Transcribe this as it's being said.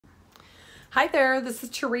Hi there, this is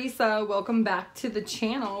Teresa. Welcome back to the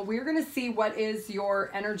channel. We're going to see what is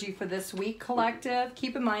your energy for this week, collective.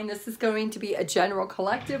 Keep in mind, this is going to be a general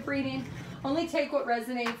collective reading. Only take what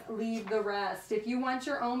resonates, leave the rest. If you want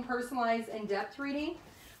your own personalized in-depth reading,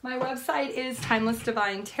 my website is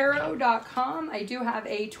TimelessDivineTarot.com. I do have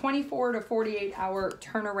a 24 to 48 hour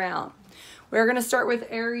turnaround. We're going to start with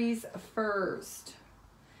Aries first.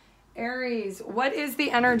 Aries, what is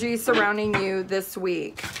the energy surrounding you this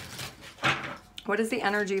week? What is the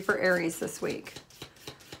energy for Aries this week?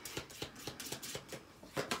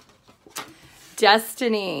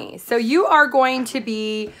 Destiny. So you are going to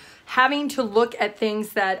be having to look at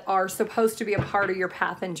things that are supposed to be a part of your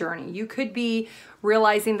path and journey. You could be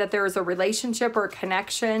realizing that there is a relationship or a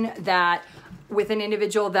connection that with an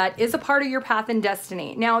individual that is a part of your path and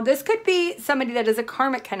destiny. Now, this could be somebody that is a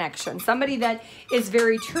karmic connection, somebody that is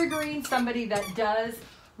very triggering, somebody that does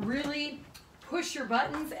really push your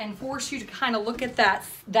buttons and force you to kind of look at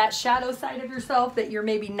that shadow side of yourself that you're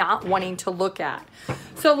maybe not wanting to look at.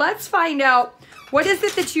 So let's find out, what is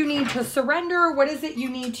it that you need to surrender? What is it you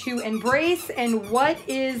need to embrace? And what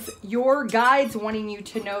is your guides wanting you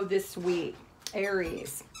to know this week,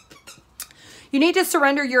 Aries? You need to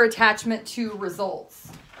surrender your attachment to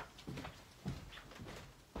results.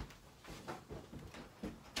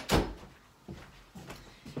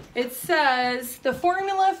 It says, the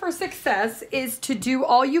formula for success is to do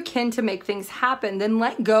all you can to make things happen, then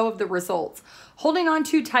let go of the results. Holding on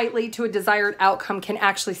too tightly to a desired outcome can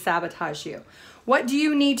actually sabotage you. What do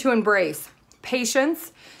you need to embrace?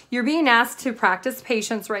 Patience. You're being asked to practice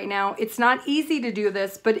patience right now. It's not easy to do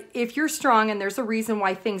this, but if you're strong and there's a reason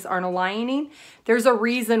why things aren't aligning, there's a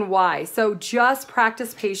reason why. So just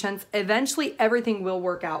practice patience. Eventually, everything will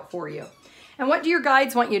work out for you. And what do your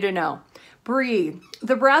guides want you to know? Breathe.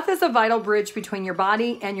 The breath is a vital bridge between your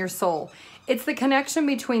body and your soul. It's the connection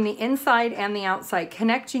between the inside and the outside,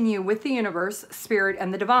 connecting you with the universe, spirit,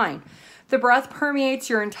 and the divine. The breath permeates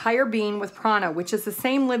your entire being with prana, which is the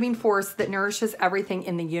same living force that nourishes everything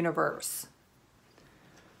in the universe.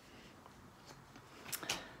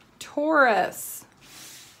 Taurus.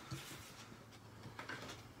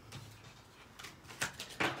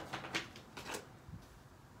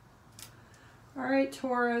 All right,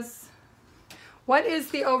 Taurus. What is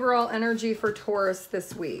the overall energy for Taurus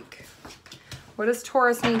this week? What does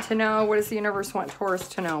Taurus need to know? What does the universe want Taurus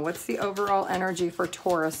to know? What's the overall energy for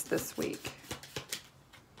Taurus this week?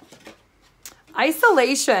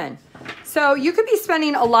 Isolation. So you could be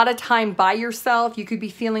spending a lot of time by yourself. You could be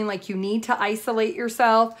feeling like you need to isolate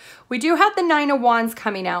yourself. We do have the Nine of Wands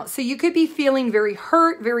coming out. So you could be feeling very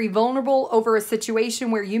hurt, very vulnerable over a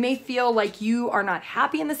situation where you may feel like you are not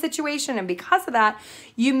happy in the situation. And because of that,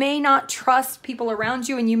 you may not trust people around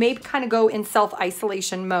you and you may kind of go in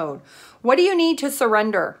self-isolation mode. What do you need to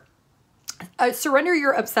surrender? Surrender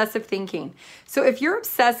your obsessive thinking. So if you're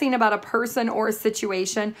obsessing about a person or a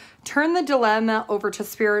situation, turn the dilemma over to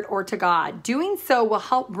spirit or to God. Doing so will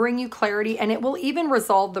help bring you clarity and it will even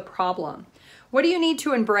resolve the problem. What do you need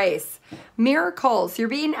to embrace? Miracles. You're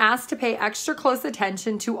being asked to pay extra close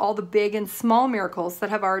attention to all the big and small miracles that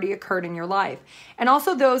have already occurred in your life. And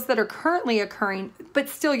also those that are currently occurring, but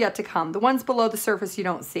still yet to come. The ones below the surface you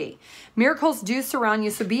don't see. Miracles do surround you,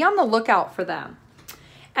 so be on the lookout for them.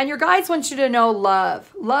 And your guides want you to know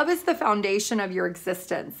love. Love is the foundation of your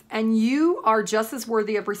existence. And you are just as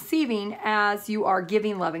worthy of receiving as you are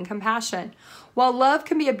giving love and compassion. While love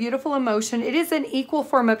can be a beautiful emotion, it is an equal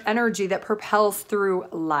form of energy that propels through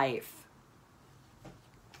life.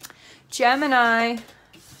 Gemini.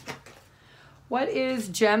 What is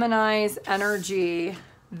Gemini's energy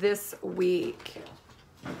this week?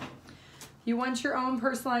 You want your own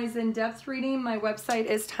personalized in-depth reading? My website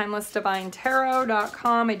is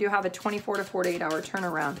TimelessDivineTarot.com. I do have a 24 to 48 hour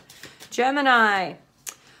turnaround. Gemini,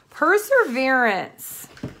 perseverance.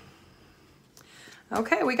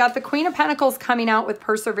 Okay, we got the Queen of Pentacles coming out with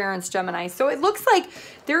perseverance, Gemini. So it looks like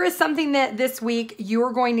there is something that this week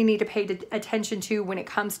you're going to need to pay attention to when it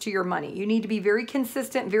comes to your money. You need to be very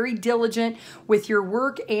consistent, very diligent with your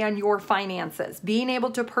work and your finances, being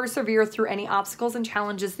able to persevere through any obstacles and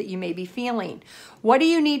challenges that you may be feeling. What do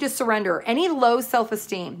you need to surrender? Any low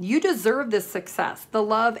self-esteem. You deserve this success, the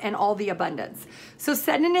love, and all the abundance. So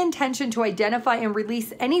set an intention to identify and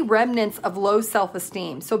release any remnants of low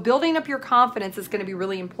self-esteem. So building up your confidence is going to be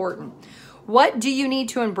really important. What do you need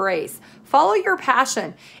to embrace? Follow your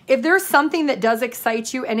passion. If there's something that does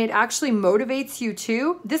excite you and it actually motivates you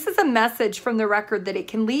too, this is a message from the record that it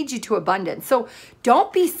can lead you to abundance. So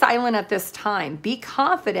don't be silent at this time. Be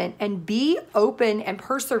confident and be open and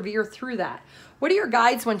persevere through that. What do your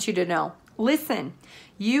guides want you to know? Listen.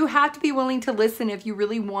 You have to be willing to listen if you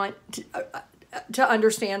really want to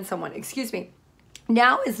understand someone. Excuse me.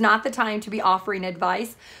 Now is not the time to be offering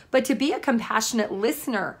advice, but to be a compassionate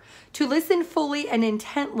listener. To listen fully and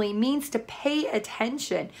intently means to pay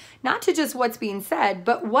attention, not to just what's being said,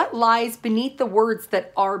 but what lies beneath the words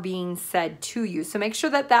that are being said to you. So make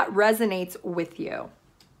sure that that resonates with you.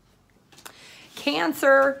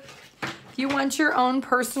 Cancer, if you want your own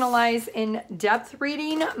personalized in-depth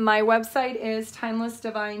reading, my website is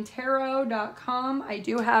TimelessDivineTarot.com. I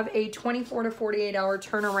do have a 24 to 48 hour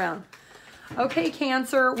turnaround. Okay,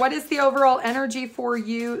 Cancer, what is the overall energy for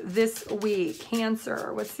you this week?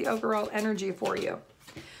 Cancer, what's the overall energy for you?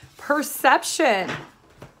 Perception.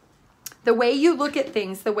 The way you look at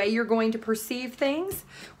things, the way you're going to perceive things.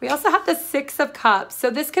 We also have the Six of Cups.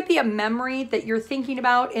 So this could be a memory that you're thinking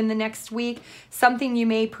about in the next week. Something you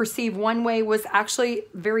may perceive one way was actually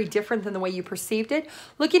very different than the way you perceived it.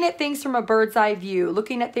 Looking at things from a bird's eye view,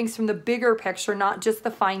 looking at things from the bigger picture, not just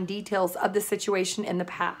the fine details of the situation in the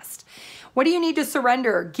past. What do you need to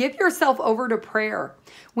surrender? Give yourself over to prayer.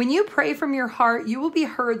 When you pray from your heart, you will be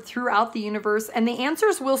heard throughout the universe, and the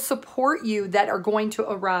answers will support you that are going to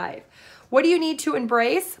arrive. What do you need to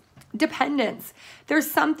embrace? Dependence. There's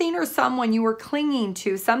something or someone you are clinging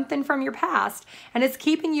to, something from your past, and it's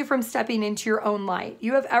keeping you from stepping into your own light.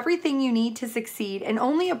 You have everything you need to succeed, and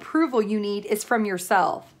only approval you need is from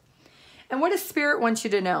yourself. And what does Spirit want you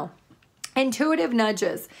to know? Intuitive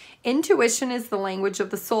nudges. Intuition is the language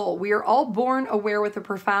of the soul. We are all born aware with a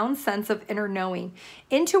profound sense of inner knowing.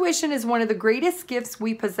 Intuition is one of the greatest gifts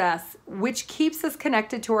we possess, which keeps us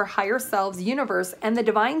connected to our higher selves, universe, and the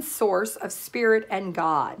divine source of spirit and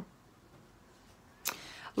God.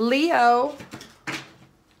 Leo, if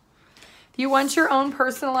you want your own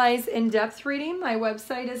personalized in-depth reading, my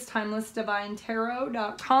website is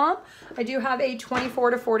TimelessDivineTarot.com. I do have a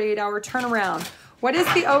 24 to 48 hour turnaround. What is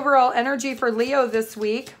the overall energy for Leo this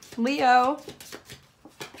week? Leo,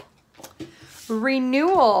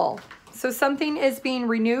 renewal. So something is being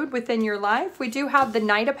renewed within your life. We do have the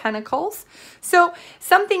Knight of Pentacles. So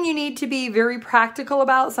something you need to be very practical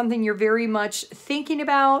about, something you're very much thinking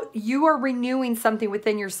about. You are renewing something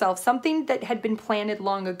within yourself. Something that had been planted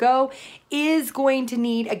long ago is going to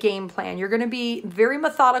need a game plan. You're going to be very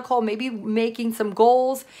methodical, maybe making some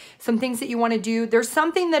goals, some things that you want to do. There's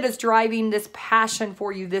something that is driving this passion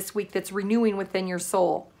for you this week that's renewing within your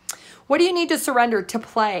soul. What do you need to surrender? To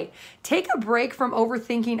play. Take a break from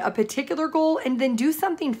overthinking a particular goal and then do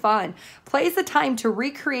something fun. Play is a time to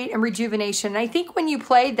recreate and rejuvenation. And I think when you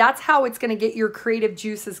play, that's how it's going to get your creative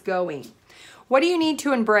juices going. What do you need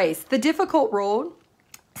to embrace? The difficult road.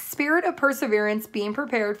 Spirit of perseverance, being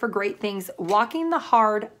prepared for great things, walking the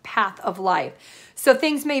hard path of life. So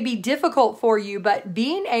things may be difficult for you, but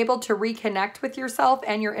being able to reconnect with yourself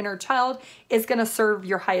and your inner child is going to serve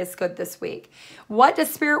your highest good this week. What does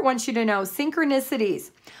Spirit want you to know?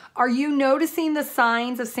 Synchronicities. Are you noticing the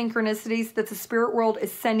signs of synchronicities that the spirit world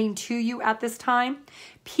is sending to you at this time?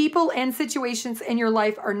 People and situations in your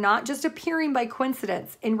life are not just appearing by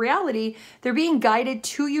coincidence. In reality, they're being guided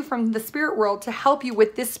to you from the spirit world to help you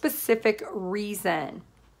with this specific reason.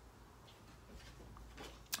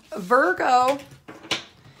 Virgo,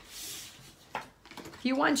 if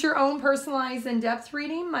you want your own personalized in-depth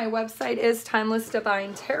reading, my website is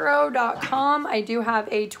TimelessDivineTarot.com. I do have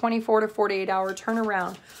a 24 to 48 hour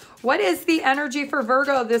turnaround. What is the energy for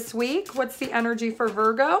Virgo this week? What's the energy for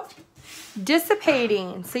Virgo?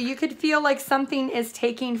 Dissipating. So you could feel like something is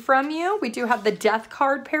taking from you. We do have the Death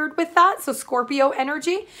card paired with that. So Scorpio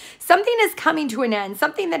energy. Something is coming to an end.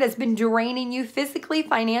 Something that has been draining you physically,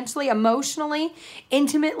 financially, emotionally,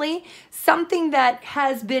 intimately. Something that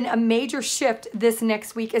has been a major shift this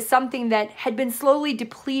next week is something that had been slowly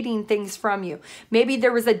depleting things from you. Maybe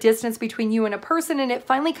there was a distance between you and a person and it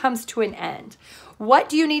finally comes to an end. What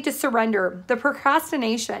do you need to surrender? The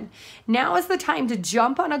procrastination. Now is the time to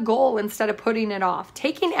jump on a goal instead of putting it off.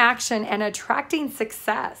 Taking action and attracting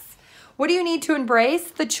success. What do you need to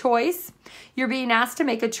embrace? The choice. You're being asked to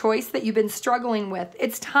make a choice that you've been struggling with.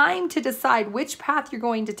 It's time to decide which path you're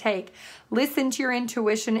going to take. Listen to your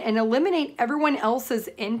intuition and eliminate everyone else's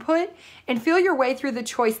input and feel your way through the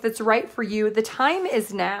choice that's right for you. The time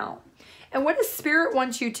is now. And what does Spirit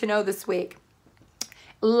want you to know this week?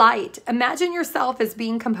 Light. Imagine yourself as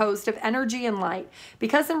being composed of energy and light,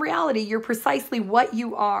 because in reality, you're precisely what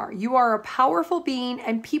you are. You are a powerful being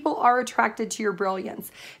and people are attracted to your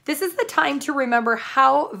brilliance. This is the time to remember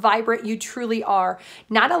how vibrant you truly are,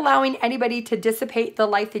 not allowing anybody to dissipate the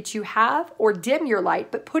light that you have or dim your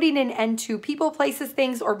light, but putting an end to people, places,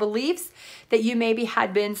 things, or beliefs that you maybe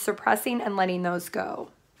had been suppressing and letting those go.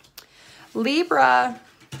 Libra.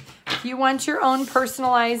 If you want your own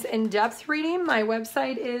personalized in-depth reading, my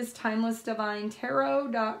website is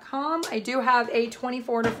TimelessDivineTarot.com. I do have a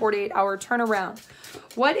 24 to 48 hour turnaround.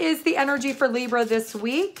 What is the energy for Libra this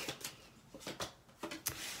week?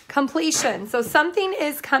 Completion. So something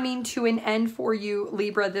is coming to an end for you,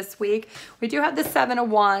 Libra, this week. We do have the 7 of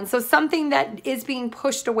Wands. So something that is being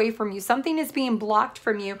pushed away from you, something is being blocked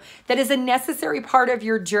from you that is a necessary part of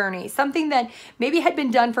your journey, something that maybe had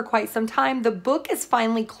been done for quite some time. The book is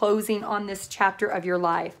finally closing on this chapter of your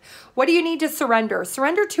life. What do you need to surrender?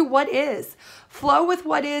 Surrender to what is. Flow with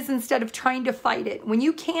what is instead of trying to fight it. When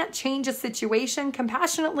you can't change a situation,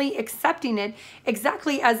 compassionately accepting it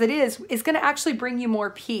exactly as it is going to actually bring you more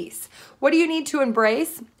peace. What do you need to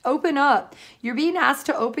embrace? Open up. You're being asked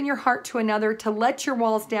to open your heart to another, to let your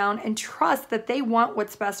walls down and trust that they want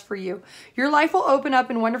what's best for you. Your life will open up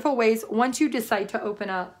in wonderful ways once you decide to open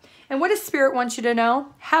up. And what does Spirit want you to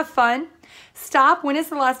know? Have fun. Stop. When is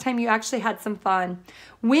the last time you actually had some fun?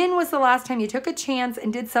 When was the last time you took a chance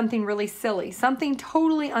and did something really silly, something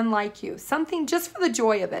totally unlike you, something just for the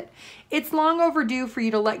joy of it? It's long overdue for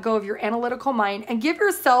you to let go of your analytical mind and give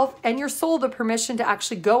yourself and your soul the permission to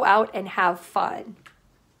actually go out and have fun.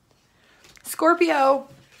 Scorpio,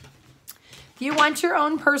 if you want your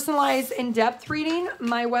own personalized in-depth reading,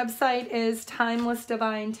 my website is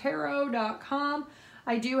TimelessDivineTarot.com.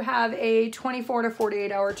 I do have a 24 to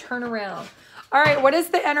 48 hour turnaround. All right, what is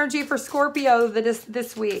the energy for Scorpio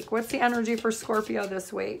this week? What's the energy for Scorpio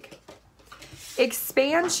this week?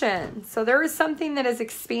 Expansion. So there is something that is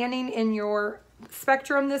expanding in your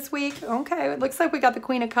spectrum this week. Okay, it looks like we got the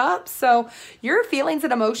Queen of Cups. So your feelings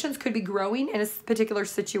and emotions could be growing in a particular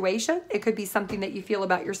situation. It could be something that you feel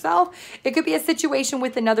about yourself. It could be a situation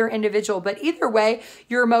with another individual. But either way,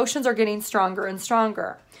 your emotions are getting stronger and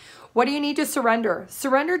stronger. What do you need to surrender?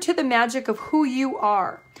 Surrender to the magic of who you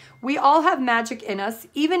are. We all have magic in us,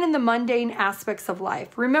 even in the mundane aspects of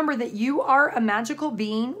life. Remember that you are a magical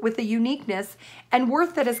being with a uniqueness and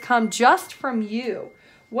worth that has come just from you.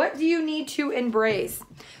 What do you need to embrace?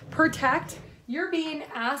 Protect. You're being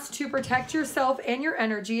asked to protect yourself and your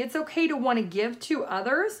energy. It's okay to want to give to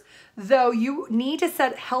others, though you need to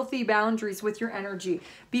set healthy boundaries with your energy.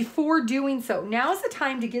 Before doing so, now is the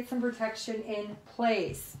time to get some protection in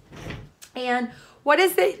place. And what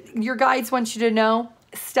is it your guides want you to know?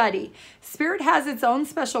 Study. Spirit has its own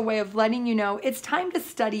special way of letting you know it's time to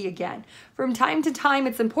study again. From time to time,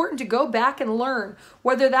 it's important to go back and learn,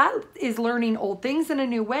 whether that is learning old things in a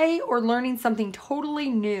new way or learning something totally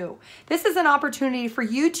new. This is an opportunity for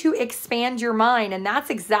you to expand your mind, and that's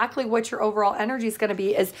exactly what your overall energy is going to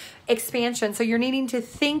be, is expansion. So you're needing to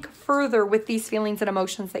think further with these feelings and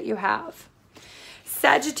emotions that you have.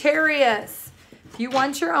 Sagittarius. If you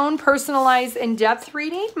want your own personalized in-depth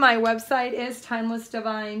reading, my website is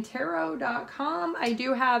TimelessDivineTarot.com. I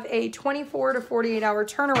do have a 24 to 48 hour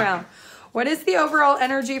turnaround. What is the overall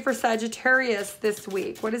energy for Sagittarius this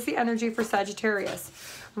week? What is the energy for Sagittarius?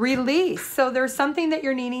 Release. So there's something that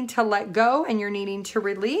you're needing to let go and you're needing to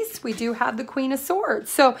release. We do have the Queen of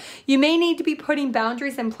Swords. So you may need to be putting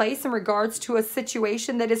boundaries in place in regards to a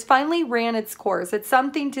situation that has finally ran its course. It's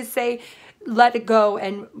something to say, let it go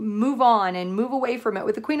and move on and move away from it.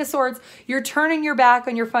 With the Queen of Swords, you're turning your back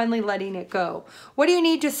and you're finally letting it go. What do you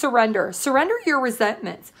need to surrender? Surrender your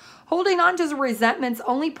resentments. Holding on to resentments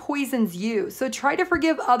only poisons you. So try to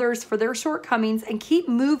forgive others for their shortcomings and keep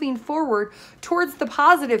moving forward towards the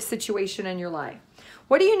positive situation in your life.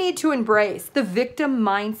 What do you need to embrace? The victim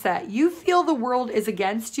mindset. You feel the world is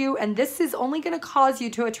against you, and this is only going to cause you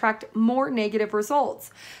to attract more negative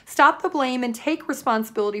results. Stop the blame and take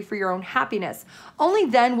responsibility for your own happiness. Only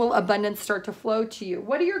then will abundance start to flow to you.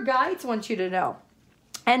 What do your guides want you to know?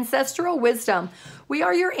 Ancestral wisdom. We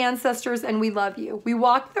are your ancestors and we love you. We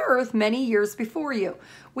walked the earth many years before you.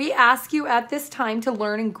 We ask you at this time to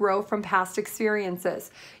learn and grow from past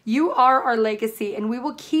experiences. You are our legacy and we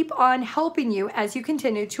will keep on helping you as you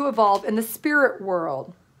continue to evolve in the spirit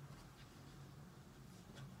world.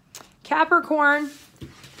 Capricorn,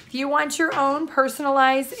 if you want your own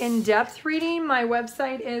personalized in-depth reading, my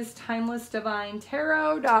website is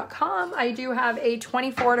TimelessDivineTarot.com. I do have a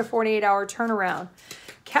 24 to 48 hour turnaround.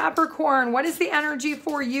 Capricorn, what is the energy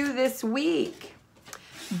for you this week?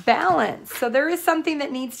 Balance. So there is something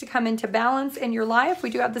that needs to come into balance in your life. We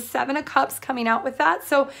do have the 7 of Cups coming out with that.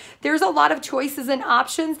 So there's a lot of choices and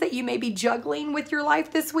options that you may be juggling with your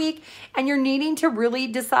life this week, and you're needing to really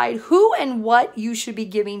decide who and what you should be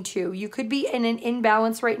giving to. You could be in an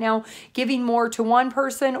imbalance right now, giving more to one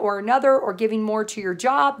person or another, or giving more to your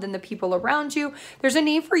job than the people around you. There's a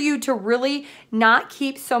need for you to really not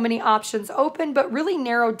keep so many options open, but really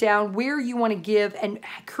narrow down where you want to give and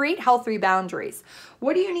create healthy boundaries.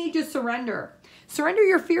 What do do you need to surrender? Surrender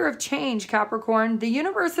your fear of change, Capricorn. The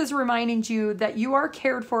universe is reminding you that you are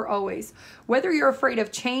cared for always. Whether you're afraid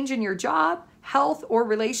of change in your job, health, or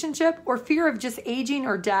relationship, or fear of just aging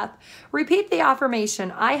or death, repeat the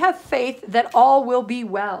affirmation, I have faith that all will be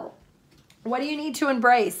well. What do you need to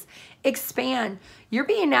embrace? Expand. You're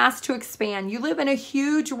being asked to expand. You live in a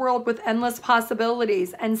huge world with endless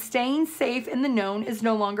possibilities, and staying safe in the known is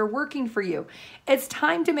no longer working for you. It's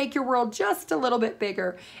time to make your world just a little bit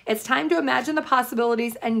bigger. It's time to imagine the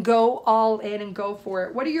possibilities and go all in and go for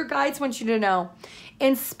it. What do your guides want you to know?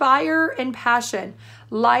 Inspire and passion.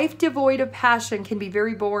 Life devoid of passion can be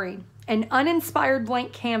very boring. An uninspired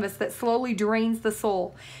blank canvas that slowly drains the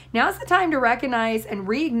soul. Now's the time to recognize and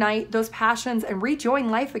reignite those passions and rejoin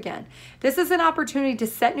life again. This is an opportunity to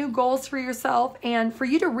set new goals for yourself and for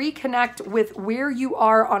you to reconnect with where you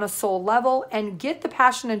are on a soul level and get the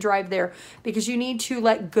passion and drive there, because you need to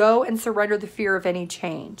let go and surrender the fear of any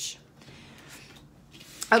change.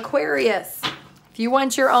 Aquarius. If you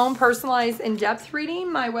want your own personalized in-depth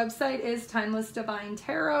reading, my website is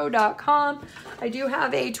TimelessDivineTarot.com. I do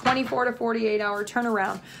have a 24 to 48 hour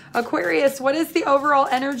turnaround. Aquarius, what is the overall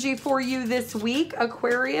energy for you this week,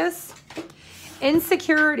 Aquarius?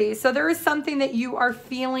 Insecurity. So there is something that you are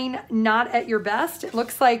feeling not at your best. It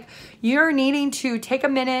looks like you're needing to take a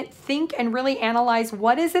minute, think, and really analyze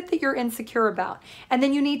what is it that you're insecure about. And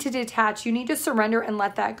then you need to detach. You need to surrender and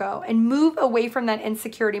let that go and move away from that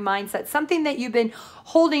insecurity mindset. Something that you've been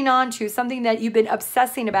holding on to, something that you've been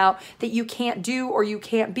obsessing about that you can't do or you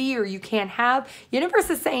can't be or you can't have. Universe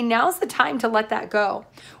is saying now's the time to let that go.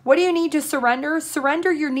 What do you need to surrender?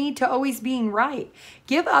 Surrender your need to always being right.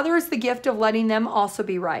 Give others the gift of letting them also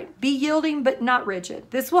be right. Be yielding but not rigid.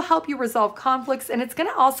 This will help you resolve conflicts, and it's going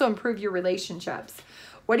to also improve your relationships.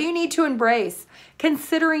 What do you need to embrace?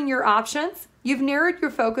 Considering your options, you've narrowed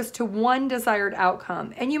your focus to one desired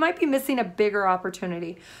outcome, and you might be missing a bigger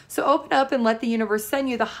opportunity. So open up and let the universe send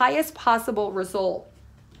you the highest possible result.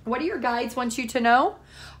 What do your guides want you to know?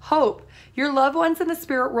 Hope. Your loved ones in the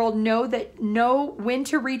spirit world know when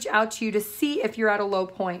to reach out to you to see if you're at a low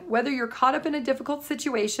point. Whether you're caught up in a difficult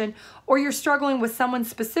situation or you're struggling with someone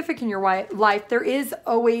specific in your life, there is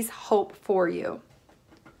always hope for you.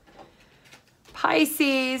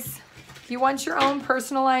 Pisces. If you want your own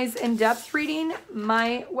personalized in-depth reading,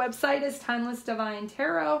 my website is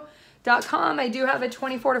TimelessDivineTarot.com. I do have a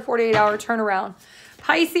 24 to 48 hour turnaround.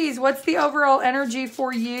 Pisces, what's the overall energy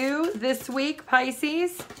for you this week,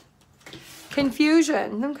 Pisces?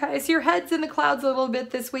 Confusion. Okay, so your head's in the clouds a little bit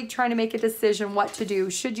this week trying to make a decision what to do.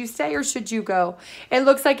 Should you stay or should you go? It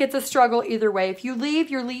looks like it's a struggle either way. If you leave,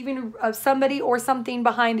 you're leaving somebody or something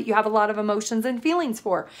behind that you have a lot of emotions and feelings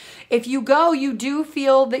for. If you go, you do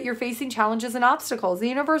feel that you're facing challenges and obstacles. The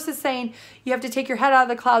universe is saying you have to take your head out of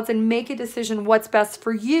the clouds and make a decision what's best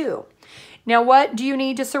for you. Now, what do you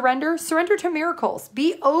need to surrender? Surrender to miracles.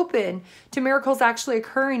 Be open to miracles actually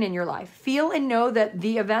occurring in your life. Feel and know that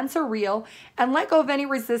the events are real and let go of any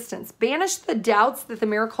resistance. Banish the doubts that the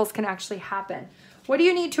miracles can actually happen. What do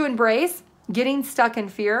you need to embrace? Getting stuck in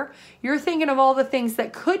fear. You're thinking of all the things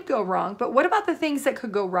that could go wrong, but what about the things that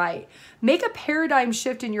could go right? Make a paradigm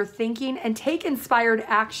shift in your thinking and take inspired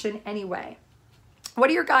action anyway. What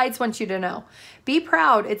do your guides want you to know? Be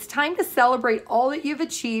proud. It's time to celebrate all that you've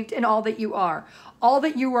achieved and all that you are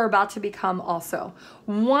about to become also.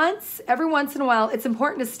 Every once in a while, it's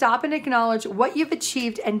important to stop and acknowledge what you've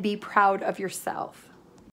achieved and be proud of yourself.